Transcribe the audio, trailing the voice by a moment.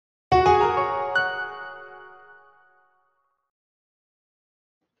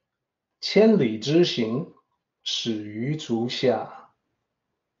千里之行，始于足下.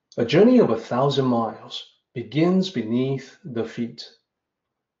 A journey of 1,000 miles begins beneath the feet.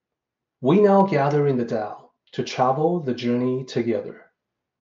 We now gather in the Tao to travel the journey together.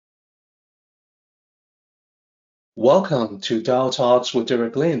 Welcome to Tao Talks with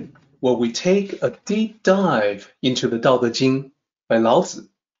Derek Lin, where we take a deep dive into the Daodejing by Lao Zi.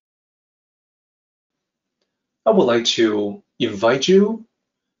 I would like to invite you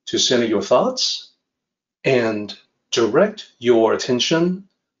to center your thoughts and direct your attention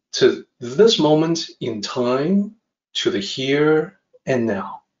to this moment in time, to the here and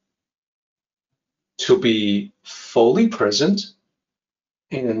now. To be fully present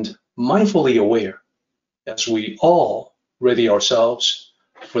and mindfully aware as we all ready ourselves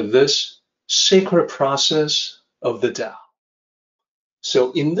for this sacred process of the Tao.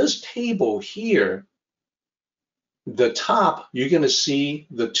 So in this table here, the top, you're going to see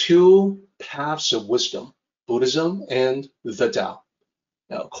the two paths of wisdom, Buddhism and the Tao.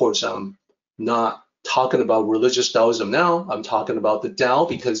 Now, of course, I'm not talking about religious Taoism now. I'm talking about the Tao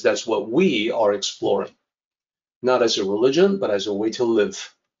because that's what we are exploring. Not as a religion, but as a way to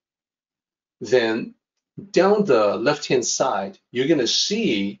live. Then down the left-hand side, you're going to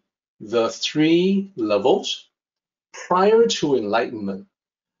see the three levels prior to enlightenment.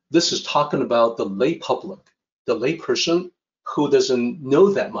 This is talking about the lay public, the lay person who doesn't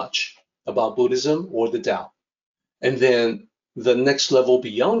know that much about Buddhism or the Tao. And then the next level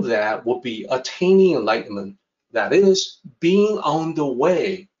beyond that will be attaining enlightenment. That is, being on the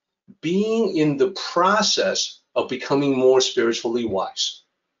way, being in the process of becoming more spiritually wise.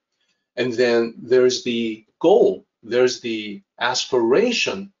 And then there's the goal, there's the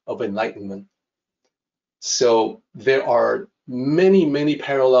aspiration of enlightenment. So there are many, many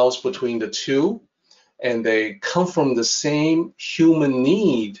parallels between the two, and they come from the same human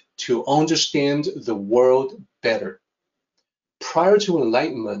need to understand the world better. Prior to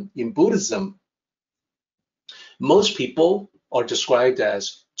enlightenment in Buddhism, most people are described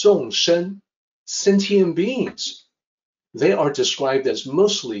as 众生, sentient beings. They are described as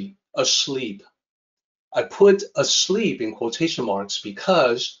mostly asleep. I put asleep in quotation marks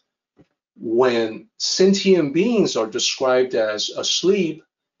because when sentient beings are described as asleep,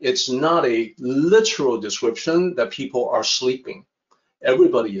 it's not a literal description that people are sleeping.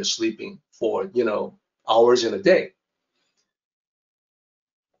 Everybody is sleeping for, hours in a day.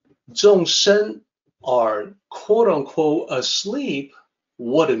 众生 are quote unquote asleep.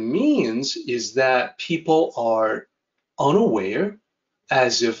 What it means is that people are unaware,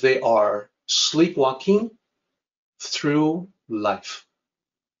 as if they are sleepwalking through life.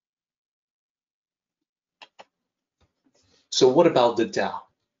 So what about the Tao?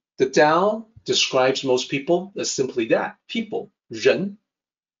 The Tao describes most people as simply that, people, 人.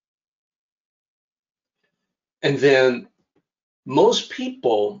 And then most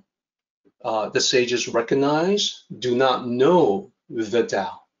people, the sages recognize, do not know the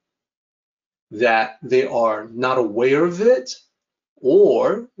Tao, that they are not aware of it,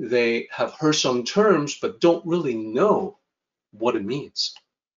 or they have heard some terms but don't really know what it means.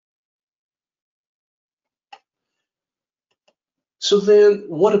 So then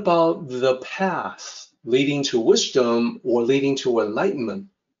what about the path leading to wisdom or leading to enlightenment?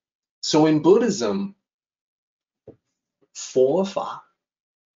 So in Buddhism, 佛法,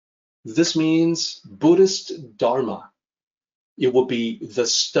 this means Buddhist Dharma. It will be the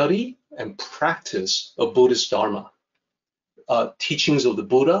study and practice of Buddhist Dharma. Teachings of the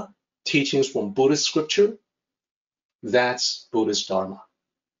Buddha, teachings from Buddhist scripture, that's Buddhist Dharma.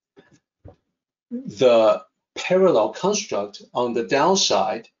 The parallel construct on the Tao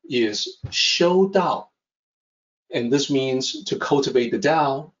side is 修道, and this means to cultivate the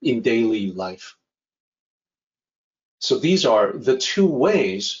Tao in daily life. So these are the two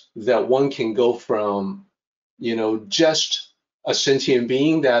ways that one can go from, just a sentient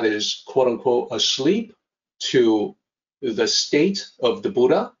being that is quote unquote asleep to the state of the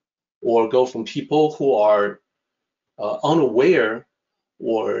Buddha, or go from people who are unaware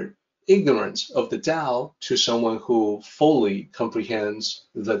or ignorant of the Tao to someone who fully comprehends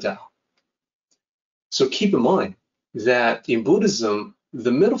the Tao. So keep in mind that in Buddhism,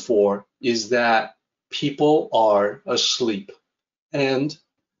 the metaphor is that people are asleep, and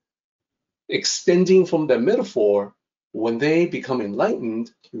extending from that metaphor, when they become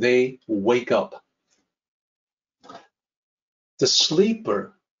enlightened, they wake up. The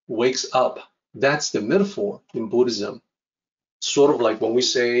sleeper wakes up. That's the metaphor in Buddhism. Sort of like when we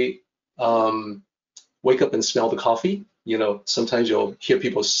say, wake up and smell the coffee. Sometimes you'll hear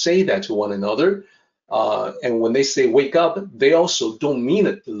people say that to one another. And when they say wake up, they also don't mean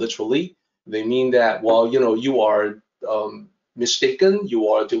it literally. They mean that, well, you are mistaken, you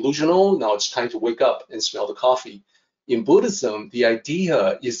are delusional, now it's time to wake up and smell the coffee. In Buddhism, the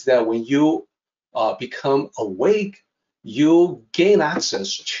idea is that when you become awake, you gain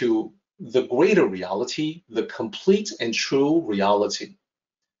access to the greater reality, the complete and true reality,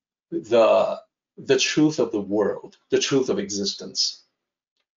 the truth of the world, the truth of existence.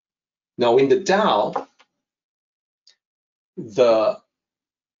 Now, in the Tao, the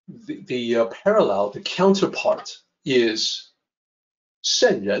parallel, the counterpart is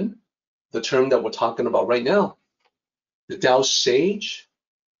Shen Ren, the term that we're talking about right now. The Tao sage.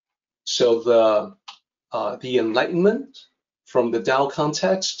 So the enlightenment from the Tao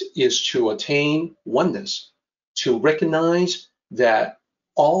context is to attain oneness, to recognize that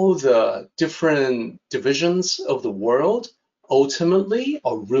all the different divisions of the world ultimately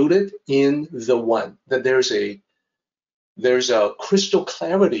are rooted in the one, that there's a crystal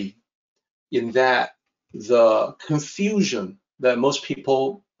clarity in that the confusion that most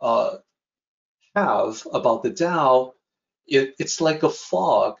people have about the Tao, it's like a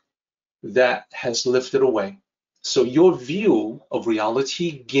fog that has lifted away. So your view of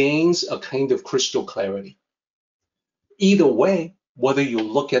reality gains a kind of crystal clarity. Either way, whether you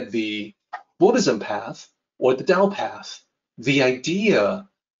look at the Buddhism path or the Tao path, the idea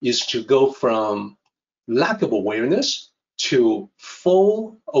is to go from lack of awareness to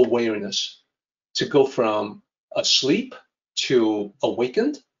full awareness, to go from asleep to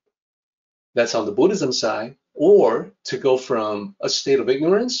awakened. That's on the Buddhism side, or to go from a state of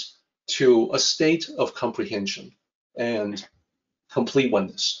ignorance to a state of comprehension and complete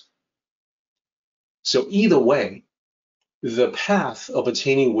oneness. So either way, the path of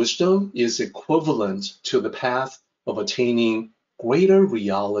attaining wisdom is equivalent to the path of attaining greater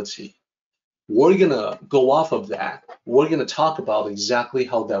reality. We're going to go off of that. We're going to talk about exactly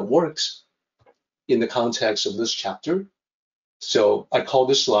how that works in the context of this chapter. So I call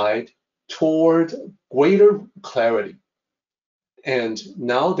this slide Toward Greater Clarity. And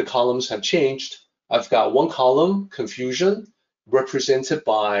now the columns have changed. I've got one column, confusion, represented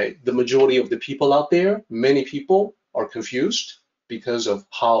by the majority of the people out there. Many people are confused because of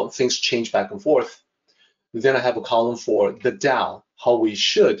how things change back and forth. Then I have a column for the Tao, how we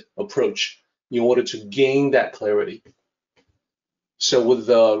should approach in order to gain that clarity. So with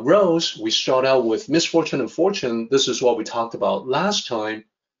the rows, we start out with misfortune and fortune. This is what we talked about last time.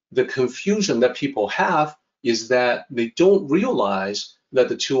 The confusion that people have is that they don't realize that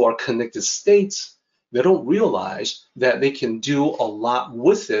the two are connected states. They don't realize that they can do a lot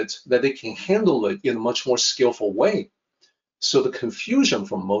with it, that they can handle it in a much more skillful way. So the confusion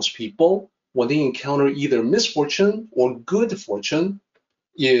from most people when they encounter either misfortune or good fortune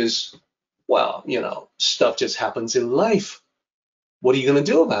is, well, stuff just happens in life. What are you going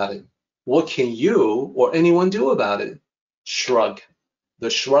to do about it? What can you or anyone do about it? Shrug. The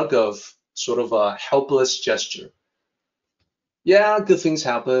shrug of sort of a helpless gesture. Yeah, good things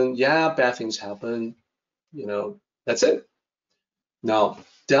happen. Yeah, bad things happen. That's it. Now,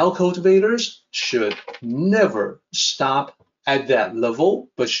 Tao cultivators should never stop at that level,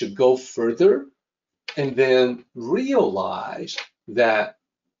 but should go further and then realize that,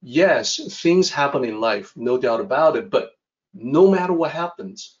 yes, things happen in life, no doubt about it, but no matter what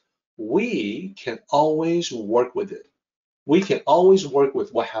happens, we can always work with it. We can always work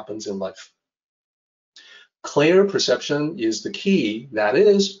with what happens in life. Clear perception is the key. That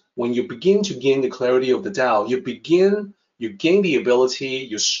is, when you begin to gain the clarity of the Tao, you gain the ability,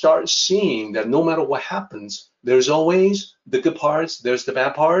 you start seeing that no matter what happens, there's always the good parts, there's the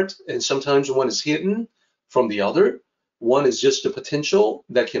bad part, and sometimes one is hidden from the other. One is just the potential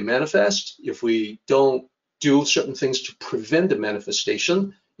that can manifest. If we don't do certain things to prevent the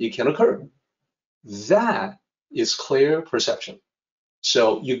manifestation, it can occur. That is clear perception.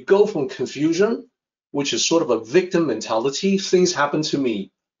 So you go from confusion, which is sort of a victim mentality, things happen to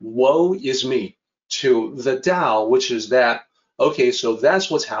me, woe is me, to the Tao, which is that, okay, so that's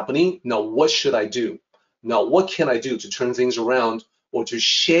what's happening, now what should I do? Now what can I do to turn things around or to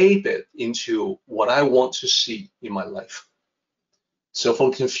shape it into what I want to see in my life? So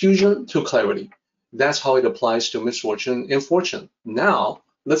from confusion to clarity, that's how it applies to misfortune and fortune. Now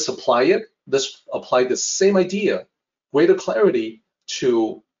let's apply it, let's apply the same idea, greater clarity,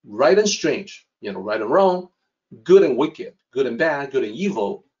 to right and strange, right and wrong, good and wicked, good and bad, good and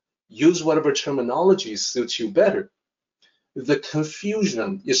evil. Use whatever terminology suits you better. The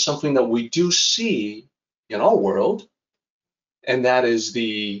confusion is something that we do see in our world, and that is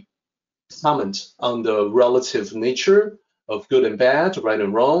the comment on the relative nature of good and bad, right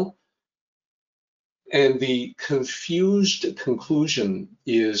and wrong. And the confused conclusion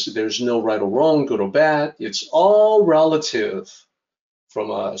is there's no right or wrong, good or bad. It's all relative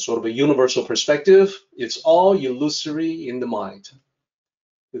from a sort of a universal perspective. It's all illusory in the mind.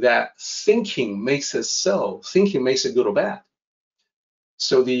 That thinking makes it so, thinking makes it good or bad.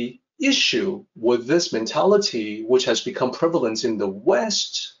 So the issue with this mentality, which has become prevalent in the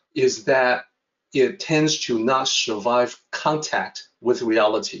West, is that it tends to not survive contact with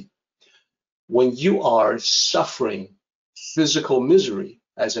reality. When you are suffering physical misery,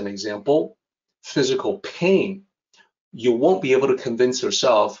 as an example, physical pain, you won't be able to convince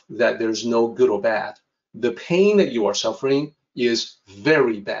yourself that there's no good or bad. The pain that you are suffering is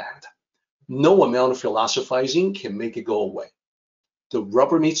very bad. No amount of philosophizing can make it go away. The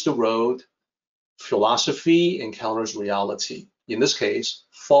rubber meets the road. Philosophy encounters reality. In this case,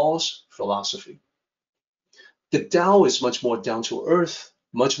 false philosophy. The Tao is much more down to earth,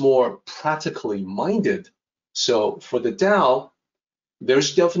 much more practically minded. So for the Tao,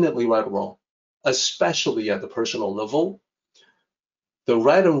 there's definitely right or wrong, especially at the personal level. The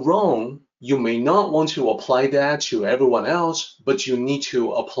right and wrong, you may not want to apply that to everyone else, but you need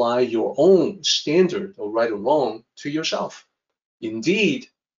to apply your own standard of right and wrong to yourself. Indeed,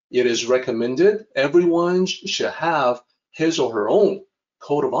 it is recommended everyone should have his or her own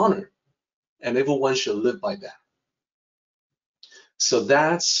code of honor, and everyone should live by that. So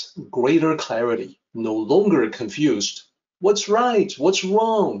that's greater clarity, no longer confused. What's right? What's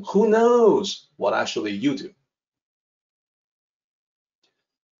wrong? Who knows what actually you do?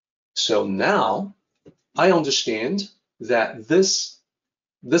 So now I understand that this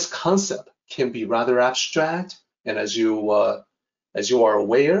concept can be rather abstract, and as you are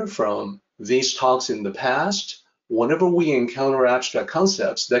aware from these talks in the past, whenever we encounter abstract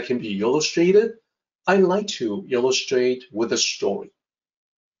concepts that can be illustrated, I like to illustrate with a story.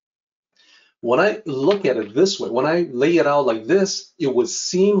 When I look at it this way, when I lay it out like this, it would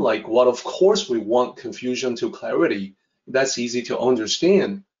seem like, well, of course we want confusion to clarity. That's easy to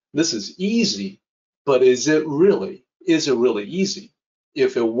understand. This is easy, but is it really? Is it really easy?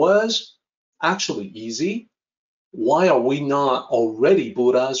 If it was actually easy, why are we not already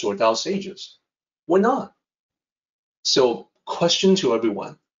Buddhas or Tao sages? We're not. So, question to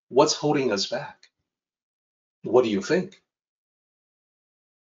everyone, what's holding us back? What do you think?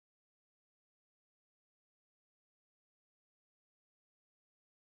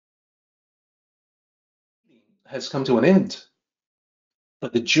 Has come to an end,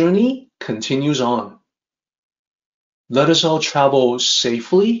 but the journey continues on. Let us all travel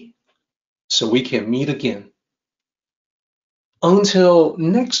safely so we can meet again. Until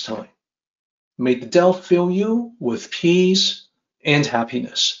next time, may the Tao fill you with peace and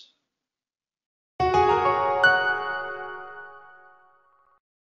happiness.